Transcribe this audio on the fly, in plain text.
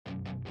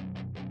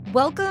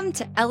Welcome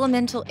to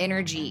Elemental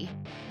Energy,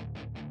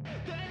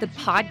 the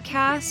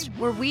podcast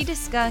where we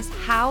discuss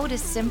how to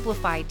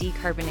simplify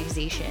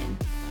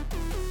decarbonization.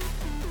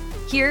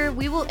 Here,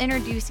 we will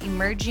introduce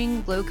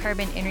emerging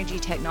low-carbon energy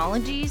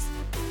technologies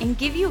and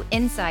give you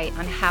insight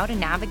on how to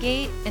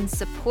navigate and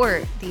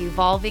support the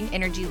evolving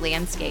energy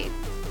landscape.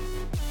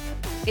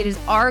 It is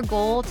our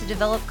goal to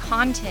develop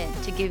content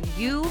to give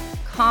you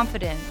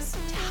confidence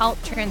to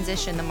help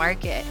transition the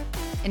market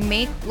and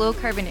make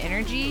low-carbon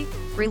energy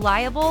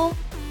reliable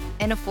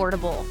and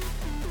affordable.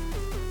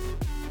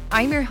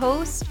 I'm your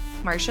host,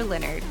 Marsha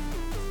Leonard.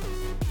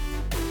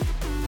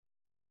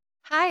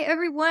 Hi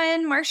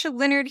everyone, Marsha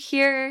Leonard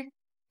here.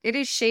 It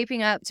is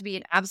shaping up to be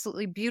an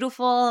absolutely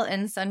beautiful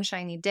and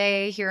sunshiny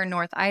day here in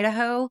North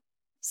Idaho.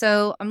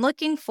 So I'm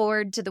looking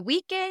forward to the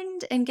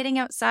weekend and getting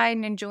outside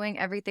and enjoying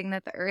everything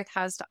that the earth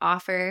has to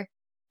offer.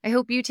 I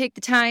hope you take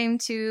the time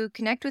to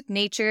connect with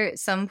nature at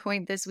some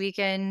point this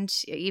weekend,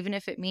 even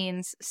if it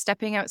means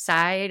stepping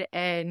outside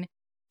and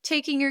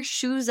taking your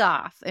shoes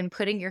off and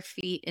putting your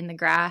feet in the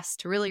grass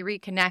to really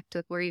reconnect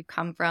with where you've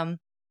come from,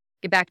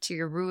 get back to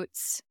your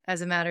roots,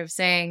 as a matter of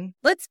saying.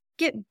 Let's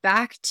get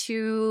back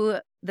to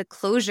the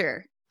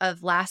closure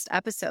of last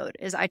episode,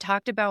 as I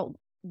talked about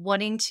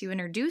wanting to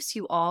introduce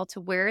you all to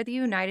where the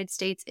United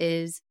States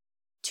is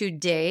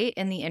today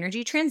in the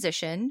energy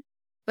transition.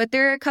 But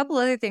there are a couple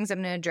other things I'm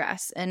going to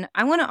address, and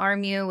I want to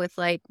arm you with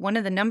one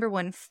of the number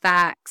one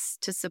facts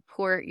to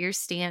support your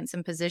stance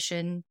and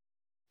position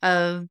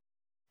of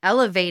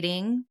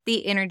elevating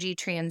the energy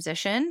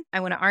transition.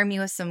 I want to arm you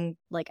with some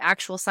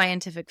actual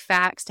scientific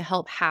facts to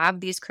help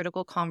have these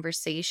critical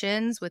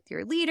conversations with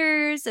your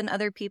leaders and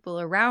other people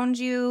around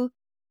you.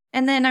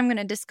 And then I'm going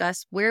to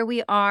discuss where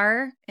we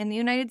are in the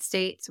United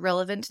States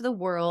relevant to the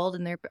world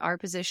and our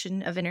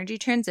position of energy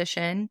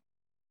transition.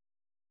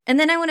 And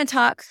then I want to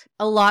talk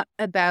a lot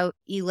about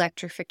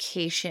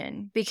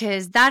electrification,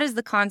 because that is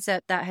the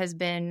concept that has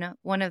been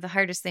one of the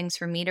hardest things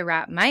for me to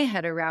wrap my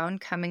head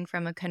around, coming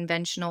from a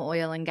conventional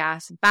oil and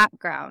gas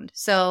background.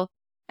 So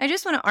I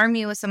just want to arm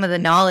you with some of the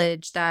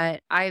knowledge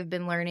that I've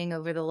been learning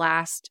over the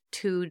last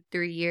 2-3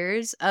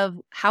 years of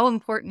how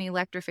important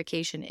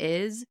electrification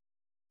is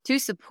to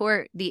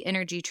support the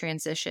energy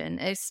transition,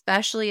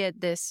 especially at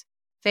this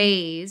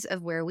phase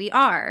of where we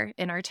are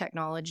in our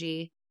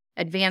technology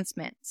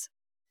advancements.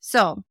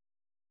 So,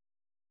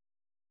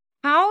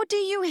 how do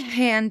you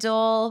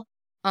handle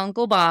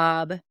Uncle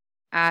Bob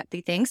at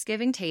the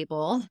Thanksgiving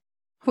table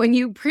when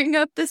you bring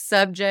up the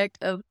subject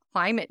of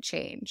climate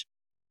change?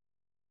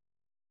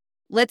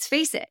 Let's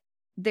face it,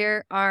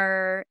 there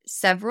are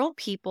several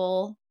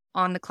people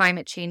on the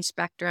climate change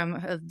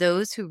spectrum of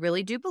those who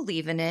really do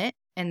believe in it,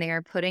 and they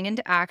are putting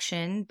into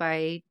action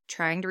by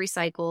trying to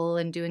recycle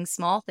and doing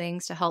small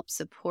things to help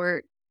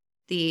support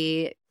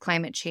the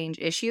climate change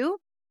issue.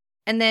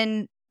 And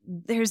then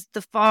there's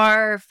the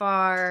far,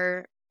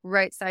 far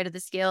right side of the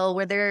scale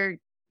where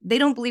they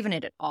don't believe in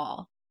it at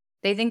all.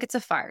 They think it's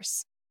a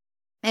farce.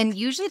 And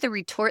usually the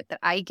retort that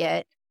I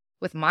get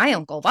with my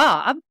Uncle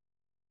Bob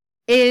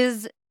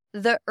is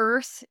the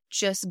earth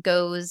just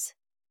goes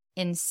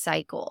in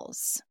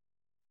cycles.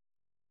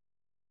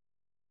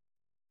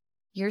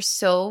 You're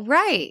so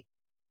right.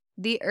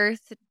 The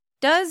earth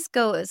does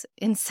go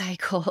in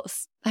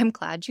cycles. I'm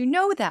glad you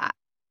know that.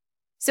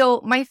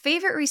 So my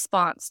favorite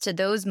response to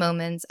those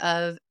moments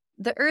of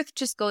the earth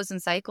just goes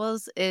in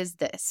cycles is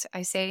this.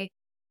 I say,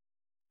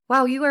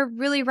 wow, you are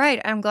really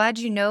right. I'm glad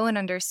you know and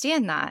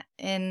understand that.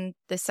 In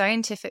the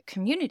scientific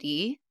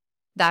community,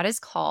 that is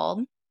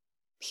called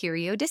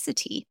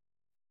periodicity.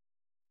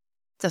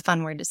 It's a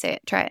fun word to say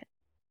it. Try it.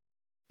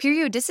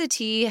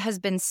 Periodicity has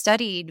been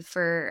studied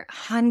for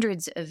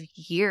hundreds of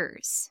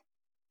years.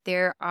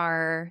 There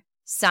are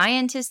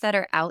scientists that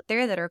are out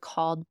there that are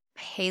called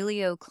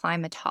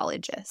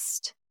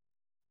paleoclimatologists.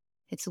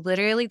 It's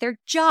literally their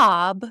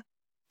job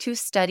to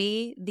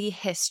study the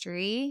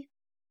history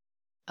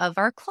of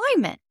our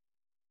climate.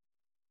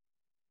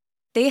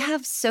 They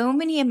have so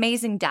many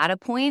amazing data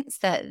points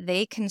that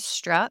they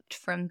construct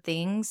from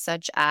things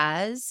such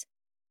as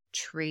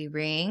tree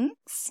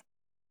rings.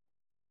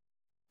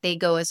 They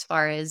go as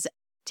far as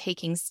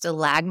taking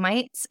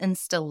stalagmites and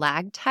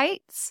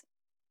stalactites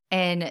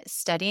and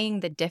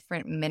studying the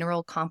different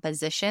mineral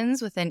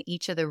compositions within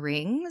each of the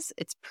rings.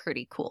 It's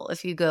pretty cool.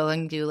 If you go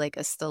and do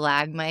a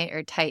stalagmite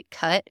or tight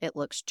cut, it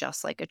looks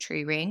just like a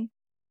tree ring.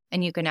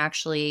 And you can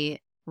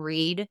actually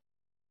read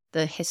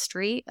the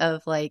history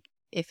of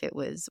if it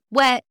was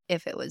wet,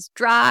 if it was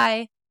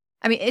dry.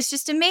 I mean, it's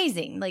just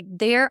amazing.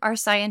 There are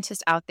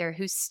scientists out there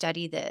who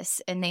study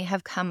this, and they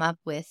have come up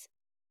with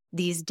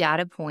these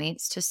data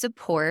points to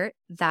support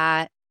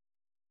that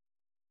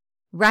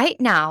right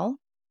now,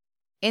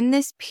 in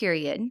this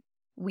period,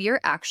 we are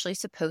actually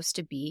supposed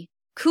to be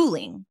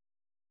cooling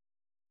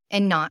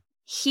and not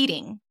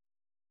heating.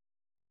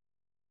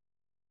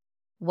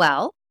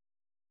 Well,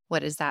 what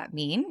does that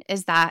mean?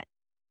 Is that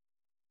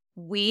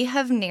we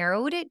have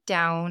narrowed it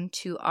down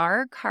to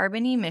our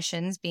carbon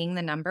emissions being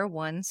the number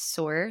one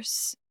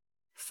source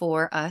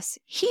for us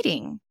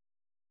heating.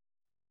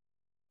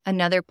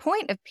 Another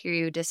point of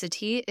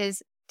periodicity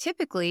is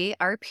typically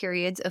our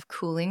periods of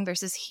cooling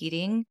versus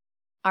heating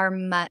are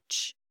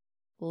much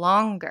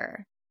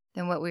longer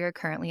than what we are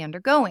currently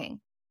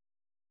undergoing.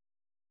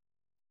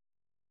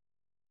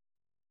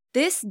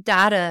 This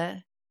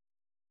data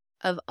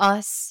of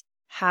us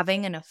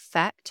having an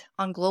effect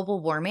on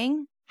global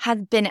warming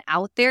has been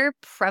out there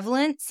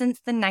prevalent since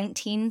the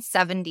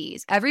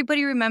 1970s.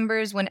 Everybody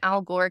remembers when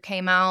Al Gore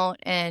came out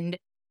and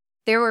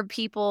there were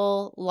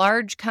people,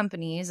 large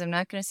companies, I'm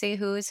not going to say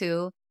who is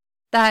who,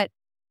 that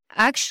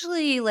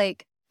actually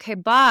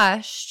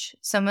kiboshed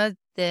some of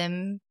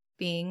them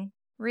being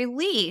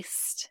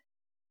released.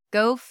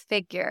 Go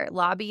figure,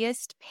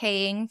 lobbyists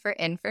paying for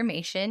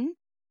information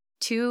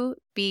to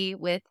be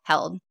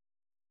withheld.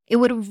 It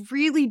would have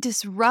really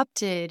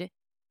disrupted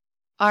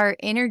our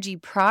energy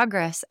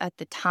progress at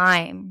the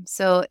time.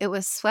 So it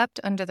was swept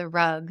under the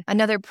rug.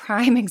 Another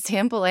prime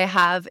example I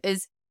have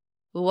is,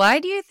 why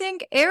do you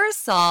think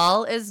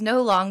aerosol is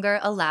no longer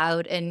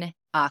allowed in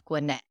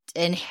Aquanet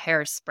and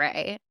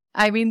hairspray?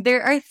 I mean,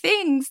 there are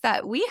things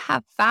that we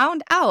have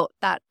found out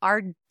that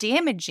are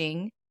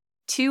damaging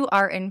to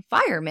our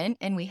environment,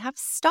 and we have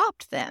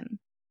stopped them.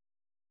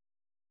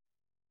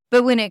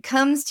 But when it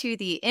comes to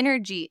the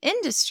energy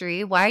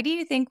industry, why do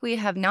you think we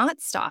have not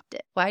stopped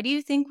it? Why do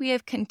you think we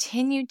have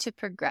continued to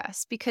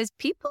progress? Because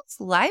people's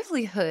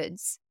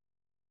livelihoods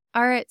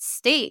are at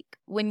stake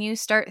when you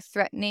start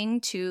threatening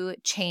to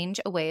change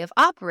a way of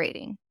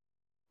operating,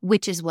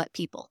 which is what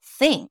people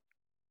think.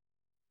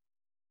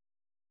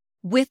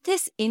 With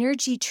this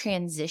energy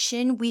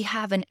transition, we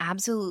have an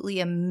absolutely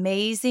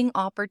amazing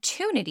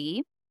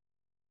opportunity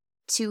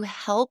to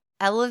help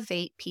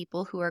elevate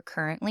people who are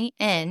currently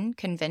in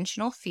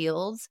conventional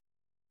fields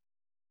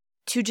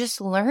to just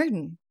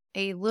learn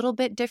a little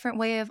bit different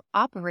way of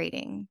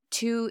operating,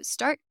 to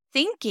start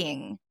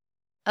thinking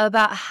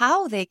about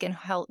how they can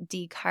help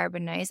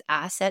decarbonize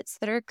assets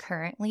that are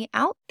currently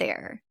out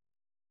there.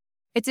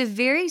 It's a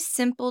very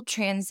simple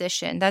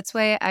transition. That's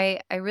why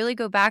I really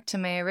go back to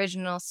my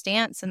original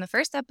stance in the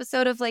first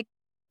episode of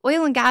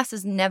oil and gas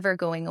is never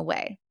going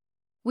away.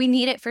 We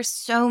need it for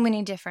so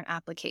many different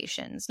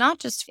applications, not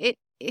just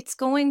it's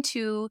going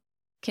to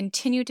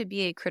continue to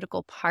be a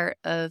critical part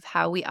of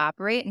how we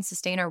operate and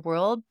sustain our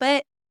world,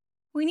 but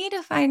we need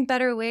to find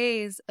better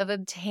ways of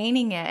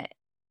obtaining it.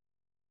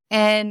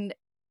 And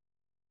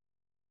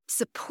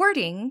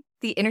supporting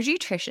the energy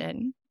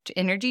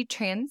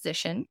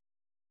transition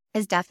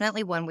is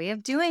definitely one way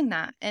of doing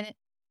that. And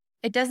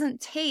it doesn't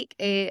take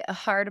a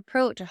hard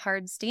approach, a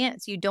hard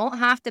stance. You don't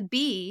have to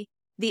be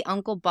the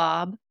Uncle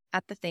Bob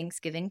at the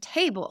Thanksgiving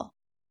table.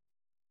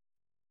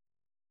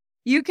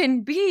 You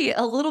can be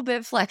a little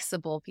bit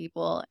flexible,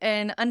 people,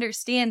 and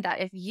understand that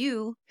if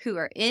you who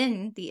are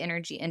in the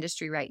energy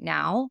industry right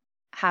now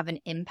have an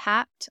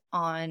impact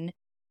on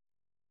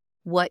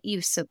what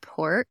you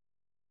support,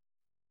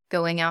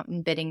 going out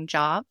and bidding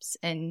jobs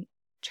and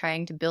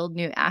trying to build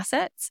new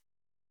assets,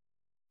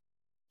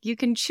 you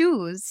can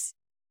choose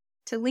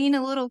to lean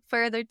a little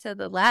further to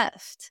the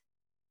left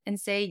and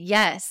say,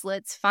 yes,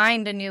 let's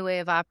find a new way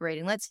of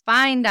operating. Let's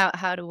find out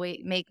how to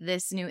make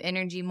this new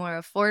energy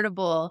more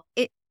affordable.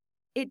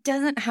 It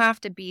doesn't have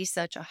to be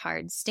such a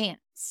hard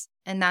stance.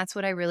 And that's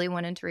what I really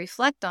wanted to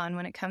reflect on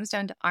when it comes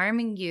down to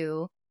arming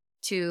you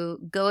to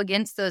go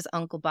against those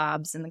Uncle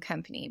Bobs in the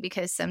company.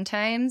 Because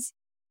sometimes,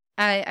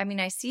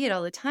 I see it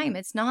all the time.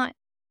 It's not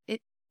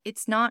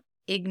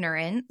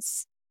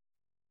ignorance.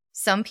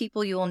 Some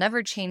people, you will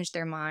never change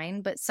their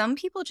mind, but some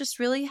people just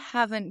really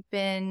haven't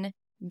been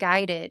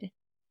guided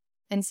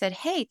and said,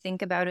 hey,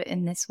 think about it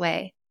in this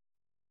way.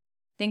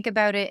 Think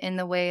about it in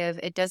the way of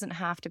it doesn't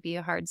have to be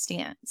a hard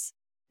stance.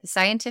 The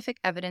scientific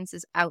evidence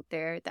is out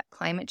there that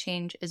climate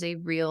change is a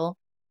real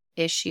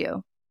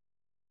issue.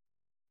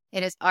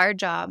 It is our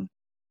job.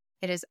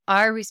 It is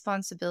our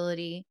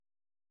responsibility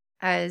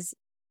as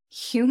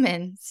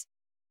humans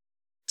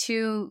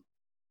to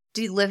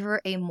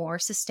deliver a more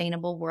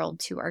sustainable world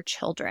to our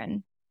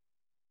children.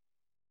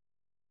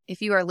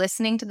 If you are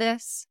listening to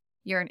this,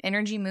 you're an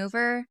energy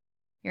mover,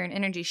 you're an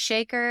energy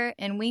shaker,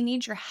 and we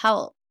need your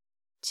help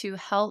to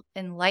help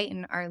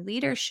enlighten our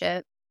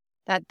leadership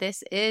that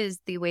this is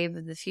the wave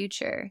of the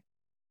future.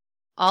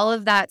 All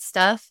of that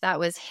stuff that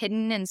was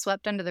hidden and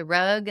swept under the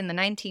rug in the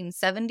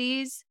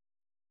 1970s,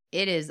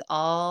 it is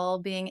all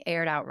being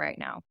aired out right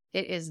now.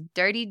 It is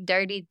dirty,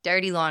 dirty,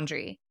 dirty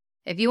laundry.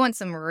 If you want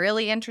some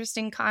really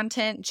interesting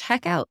content,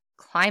 check out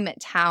Climate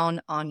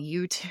Town on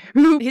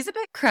YouTube. He's a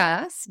bit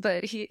crass,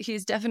 but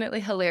he's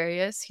definitely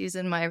hilarious. He's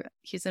in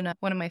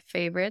one of my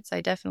favorites.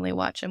 I definitely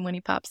watch him when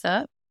he pops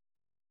up.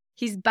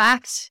 He's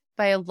backed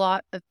by a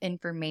lot of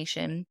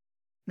information.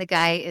 The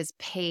guy is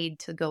paid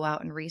to go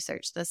out and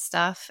research this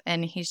stuff,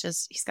 and he's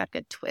got a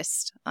good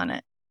twist on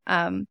it.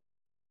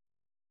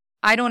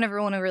 I don't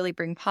ever want to really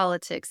bring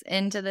politics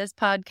into this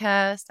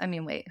podcast. I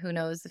mean, wait, who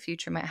knows? The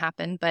future might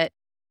happen, but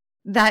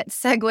that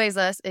segues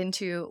us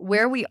into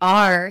where we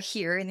are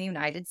here in the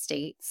United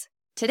States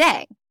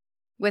today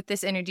with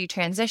this energy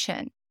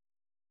transition.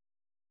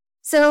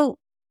 So,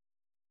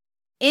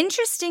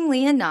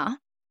 interestingly enough,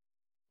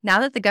 now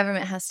that the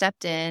government has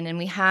stepped in and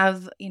we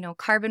have,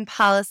 carbon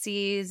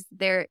policies,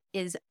 there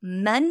is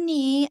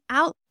money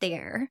out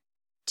there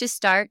to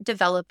start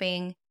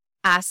developing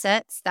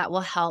assets that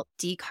will help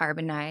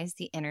decarbonize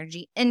the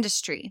energy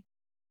industry.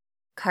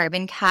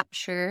 Carbon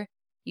capture,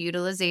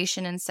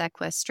 utilization, and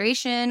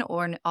sequestration,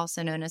 or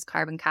also known as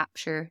carbon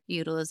capture,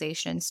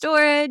 utilization, and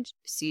storage,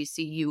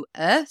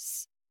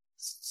 CCUS.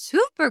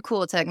 Super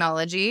cool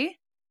technology.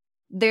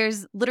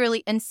 There's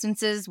literally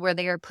instances where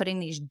they are putting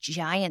these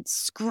giant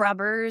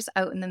scrubbers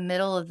out in the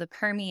middle of the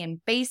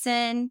Permian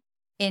Basin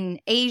in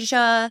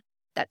Asia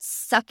that's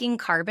sucking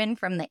carbon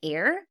from the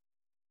air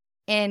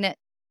and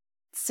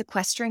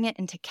sequestering it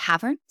into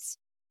caverns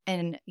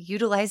and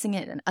utilizing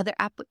it in other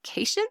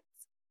applications.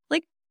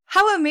 Like,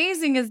 how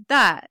amazing is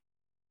that?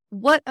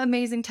 What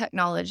amazing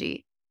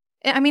technology.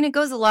 I mean, it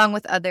goes along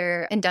with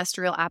other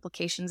industrial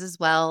applications as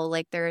well.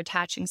 Like they're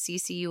attaching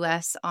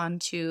CCUS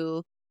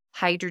onto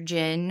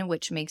hydrogen,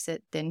 which makes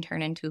it then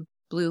turn into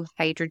blue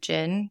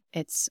hydrogen.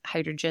 It's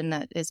hydrogen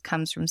that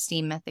comes from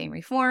steam methane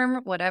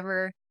reform,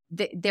 whatever.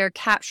 They're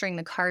capturing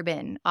the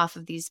carbon off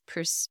of these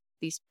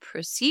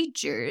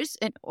procedures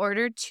in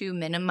order to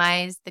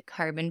minimize the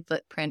carbon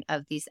footprint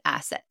of these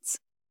assets.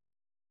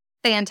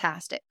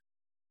 Fantastic.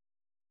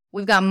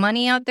 We've got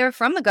money out there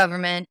from the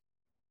government.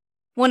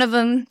 One of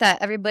them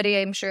that everybody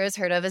I'm sure has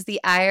heard of is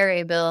the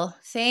IRA bill.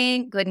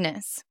 Thank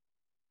goodness.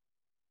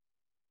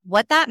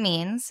 What that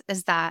means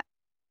is that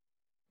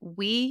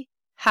we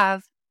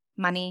have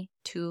money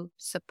to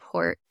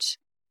support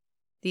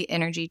the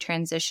energy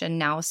transition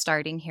now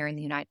starting here in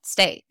the United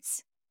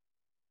States.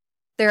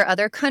 There are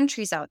other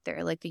countries out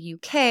there like the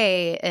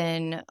UK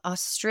and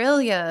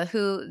Australia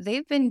who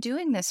they've been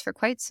doing this for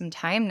quite some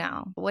time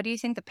now. What do you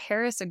think the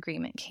Paris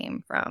Agreement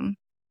came from?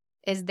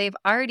 Is they've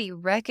already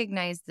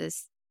recognized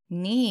this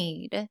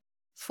need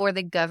for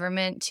the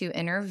government to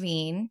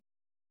intervene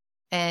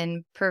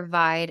and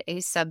provide a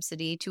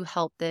subsidy to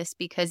help this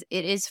because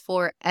it is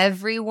for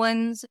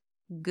everyone's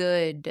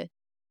good.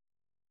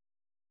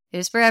 It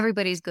is for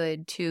everybody's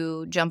good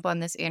to jump on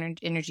this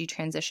energy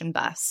transition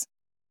bus.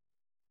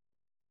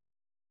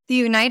 The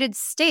United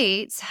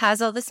States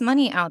has all this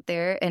money out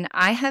there, and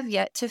I have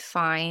yet to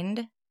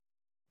find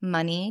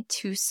money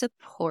to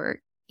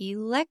support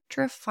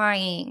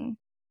electrifying.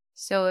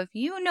 So if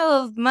you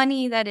know of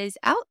money that is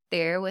out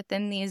there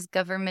within these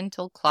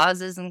governmental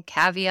clauses and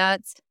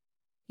caveats,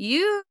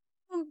 you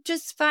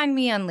just find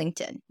me on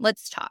LinkedIn.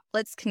 Let's talk.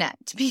 Let's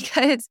connect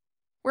because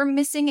we're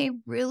missing a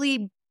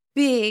really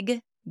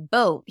big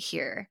boat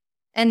here,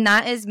 and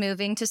that is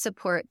moving to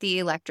support the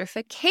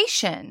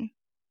electrification.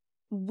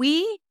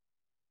 We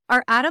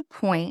are at a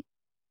point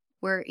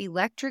where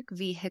electric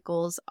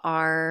vehicles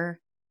are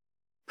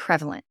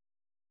prevalent.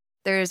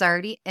 There's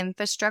already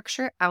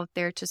infrastructure out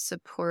there to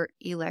support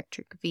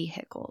electric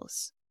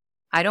vehicles.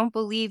 I don't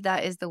believe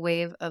that is the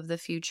wave of the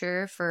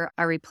future for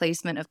a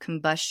replacement of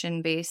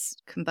combustion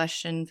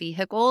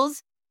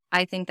vehicles.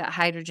 I think that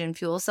hydrogen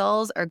fuel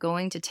cells are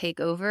going to take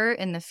over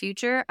in the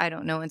future. I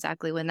don't know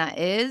exactly when that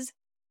is.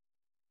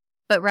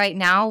 But right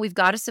now, we've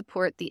got to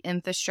support the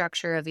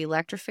infrastructure of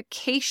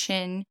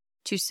electrification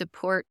to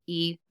support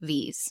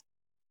EVs.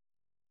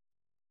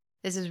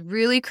 This is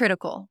really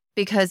critical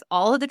because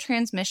all of the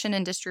transmission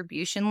and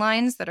distribution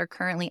lines that are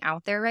currently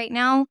out there right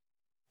now,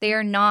 they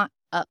are not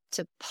up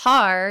to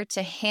par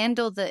to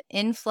handle the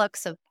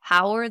influx of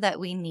power that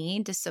we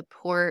need to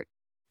support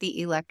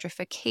the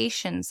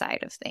electrification side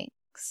of things.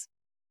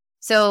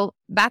 So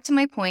back to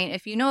my point,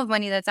 if you know of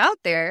money that's out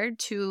there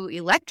to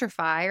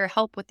electrify or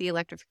help with the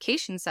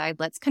electrification side,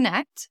 let's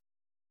connect.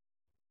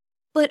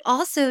 But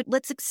also,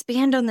 let's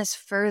expand on this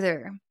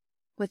further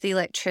with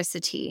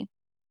electricity.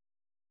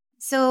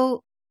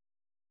 So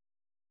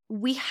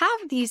we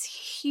have these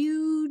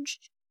huge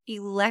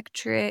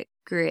electric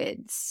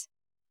grids.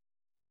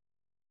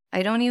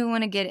 I don't even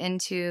want to get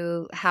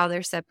into how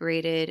they're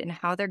separated and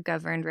how they're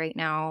governed right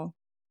now.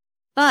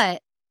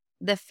 But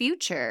the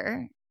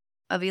future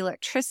of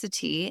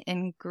electricity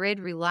and grid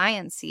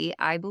reliancy,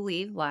 I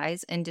believe,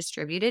 lies in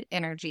distributed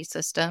energy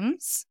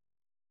systems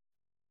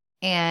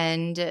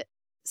and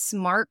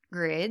smart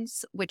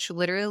grids, which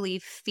literally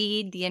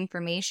feed the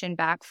information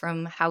back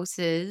from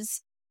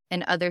houses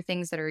and other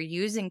things that are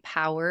using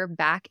power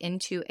back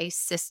into a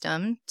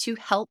system to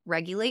help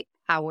regulate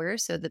power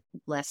so that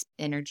less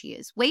energy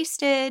is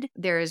wasted.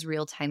 There is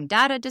real-time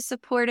data to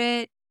support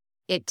it.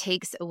 It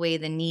takes away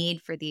the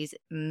need for these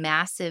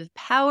massive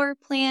power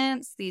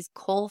plants, these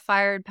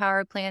coal-fired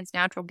power plants,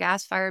 natural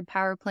gas-fired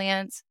power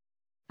plants.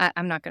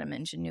 I'm not going to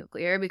mention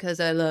nuclear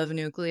because I love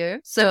nuclear.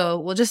 So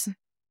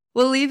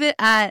we'll leave it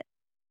at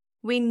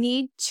we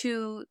need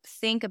to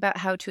think about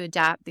how to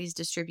adapt these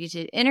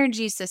distributed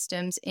energy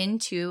systems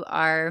into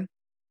our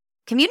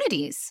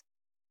communities.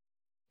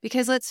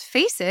 Because let's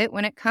face it,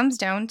 when it comes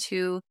down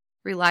to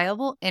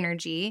reliable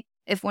energy,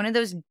 if one of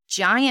those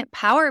giant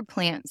power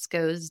plants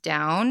goes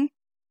down,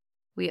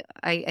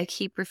 I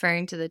keep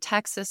referring to the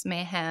Texas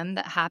mayhem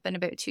that happened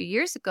about 2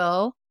 years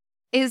ago,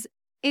 it's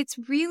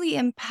really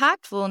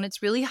impactful and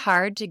it's really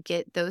hard to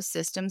get those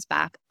systems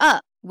back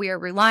up. we are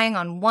relying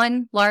on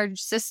one large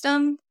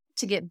system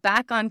to get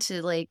back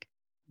onto like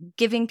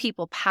giving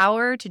people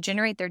power to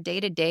generate their day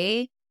to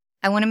day,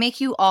 I want to make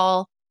you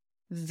all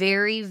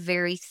very,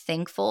 very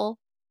thankful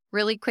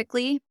really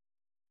quickly,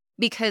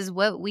 because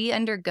what we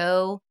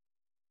undergo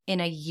in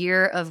a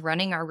year of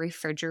running our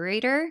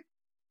refrigerator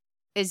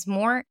is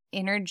more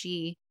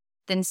energy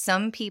than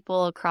some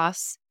people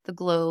across the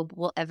globe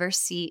will ever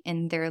see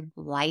in their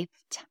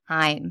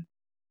lifetime.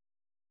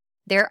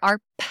 There are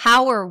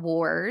power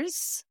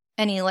wars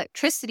and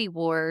electricity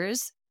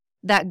wars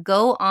that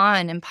go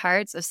on in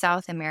parts of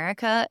South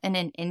America and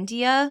in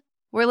India,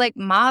 where like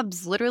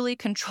mobs literally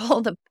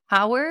control the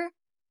power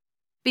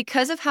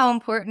because of how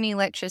important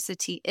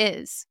electricity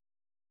is.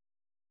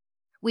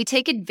 We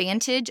take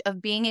advantage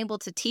of being able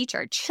to teach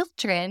our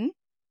children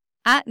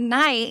at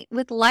night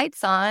with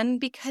lights on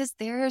because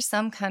there are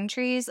some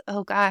countries,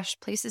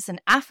 places in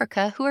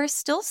Africa who are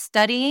still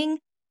studying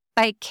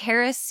by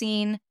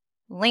kerosene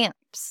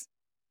lamps.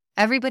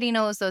 Everybody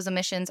knows those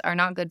emissions are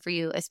not good for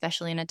you,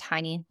 especially in a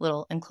tiny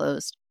little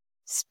enclosed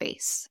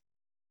space.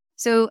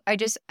 So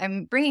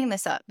I'm bringing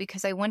this up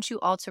because I want you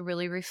all to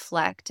really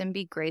reflect and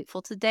be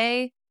grateful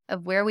today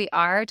of where we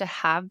are to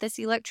have this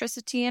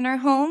electricity in our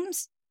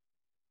homes.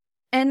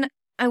 And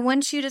I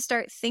want you to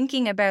start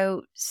thinking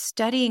about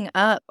studying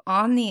up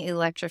on the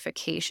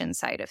electrification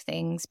side of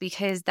things,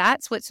 because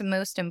that's what's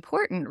most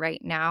important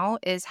right now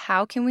is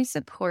how can we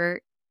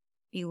support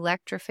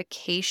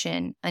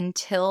electrification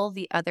until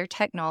the other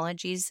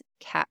technologies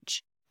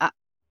catch up.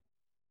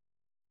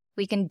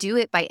 We can do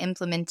it by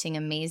implementing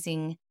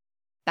amazing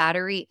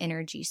battery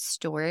energy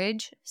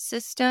storage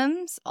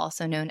systems,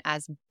 also known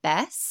as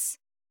BESS,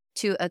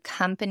 to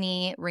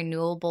accompany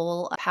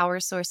renewable power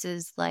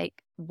sources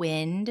like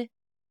wind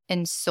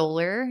and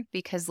solar,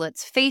 because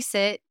let's face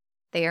it,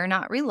 they are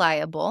not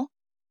reliable.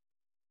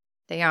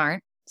 They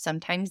aren't.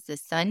 Sometimes the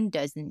sun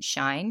doesn't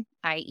shine,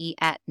 i.e.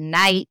 at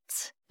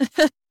night.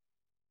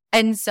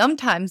 And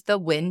sometimes the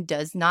wind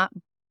does not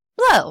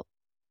blow.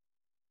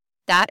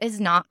 That is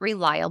not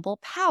reliable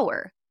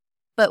power.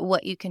 But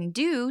what you can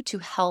do to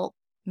help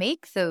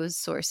make those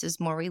sources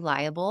more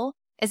reliable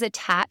is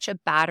attach a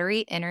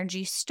battery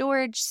energy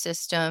storage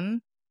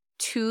system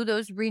to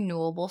those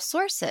renewable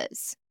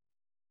sources.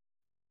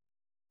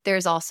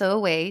 There's also a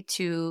way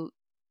to,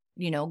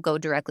 go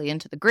directly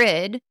into the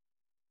grid,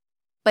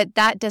 but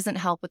that doesn't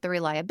help with the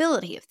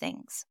reliability of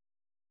things.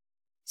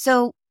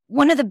 So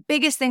one of the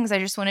biggest things I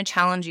just want to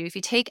challenge you, if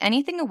you take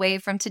anything away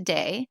from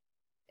today,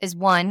 is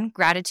 1,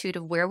 gratitude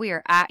of where we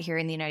are at here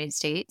in the United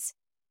States.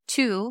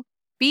 2,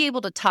 be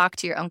able to talk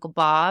to your Uncle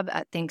Bob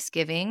at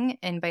Thanksgiving.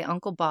 And by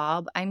Uncle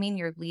Bob, I mean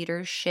your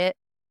leadership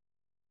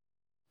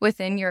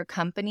within your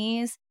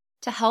companies,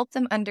 to help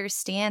them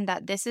understand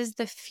that this is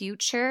the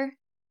future,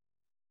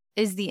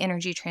 is the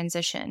energy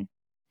transition.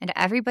 And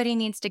everybody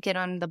needs to get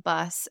on the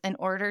bus in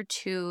order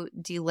to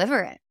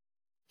deliver it.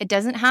 It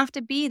doesn't have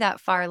to be that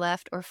far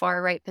left or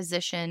far right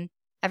position.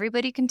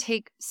 Everybody can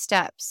take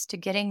steps to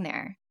getting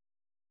there.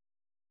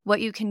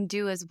 What you can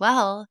do as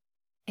well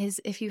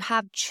is, if you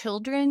have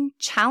children,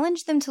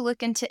 challenge them to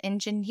look into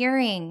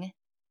engineering,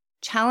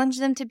 challenge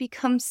them to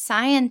become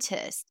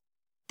scientists.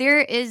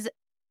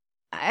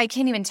 I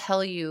can't even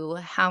tell you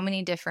how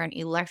many different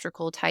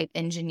electrical type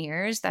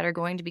engineers that are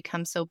going to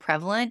become so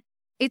prevalent.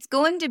 It's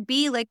going to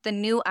be like the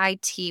new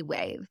IT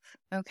wave,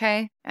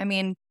 okay? I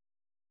mean,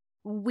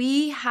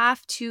 we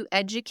have to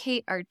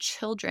educate our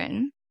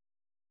children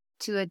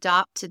to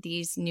adopt to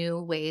these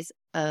new ways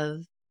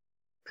of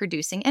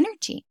producing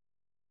energy.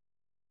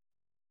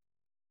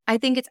 I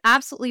think it's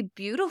absolutely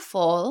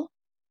beautiful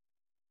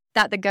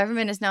that the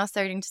government is now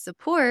starting to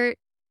support,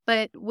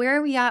 but where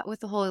are we at with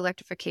the whole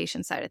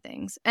electrification side of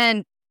things?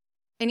 And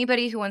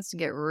anybody who wants to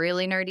get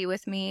really nerdy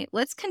with me,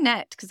 let's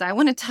connect, because I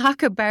want to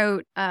talk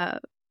about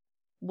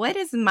what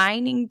is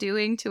mining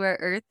doing to our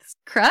Earth's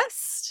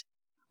crust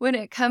when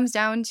it comes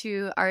down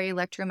to our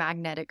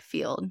electromagnetic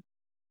field.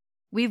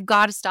 We've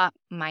got to stop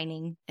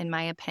mining, in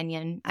my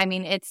opinion. I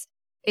mean,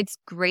 it's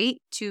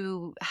great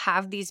to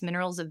have these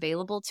minerals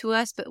available to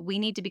us, but we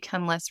need to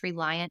become less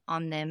reliant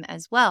on them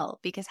as well,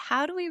 because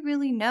how do we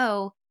really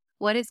know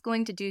what it's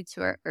going to do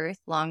to our Earth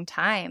long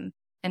time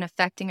and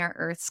affecting our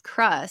Earth's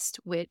crust,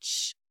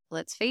 which,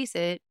 let's face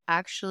it,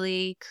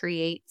 actually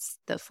creates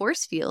the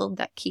force field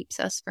that keeps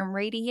us from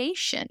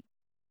radiation.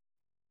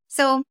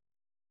 So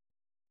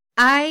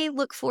I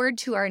look forward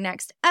to our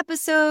next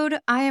episode.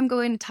 I am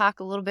going to talk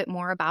a little bit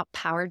more about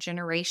power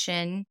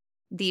generation,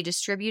 the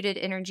distributed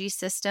energy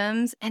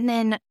systems, and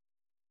then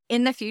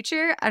in the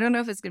future, I don't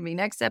know if it's going to be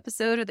next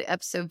episode or the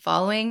episode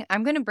following,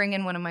 I'm going to bring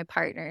in one of my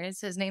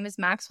partners. His name is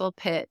Maxwell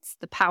Pitts,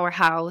 the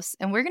Powerhouse,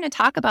 and we're going to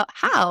talk about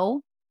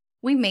how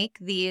we make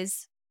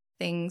these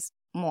things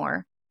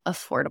more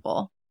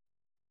affordable.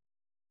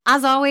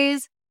 As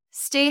always,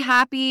 stay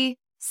happy,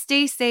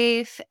 stay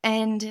safe,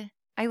 and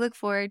I look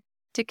forward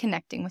to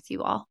connecting with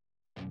you all.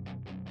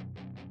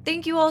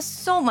 Thank you all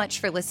so much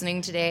for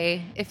listening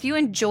today. If you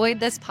enjoyed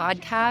this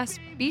podcast,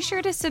 be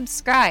sure to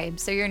subscribe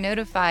so you're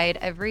notified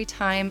every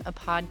time a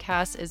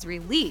podcast is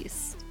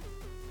released.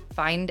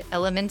 find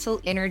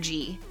Elemental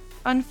Energy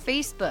on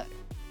Facebook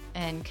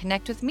and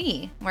connect with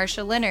me,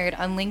 Marsha Leonard,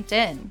 on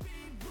LinkedIn.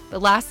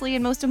 But lastly,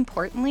 and most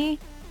importantly,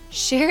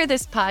 share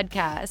this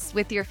podcast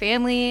with your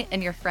family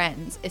and your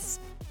friends,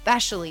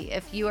 especially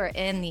if you are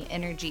in the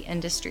energy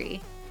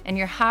industry and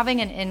you're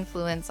having an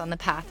influence on the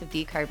path of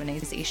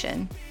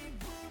decarbonization.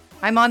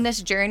 I'm on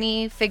this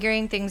journey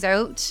figuring things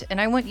out, and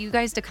I want you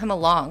guys to come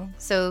along.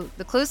 So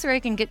the closer I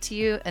can get to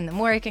you and the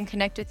more I can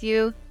connect with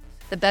you,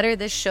 the better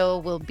this show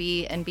will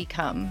be and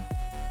become.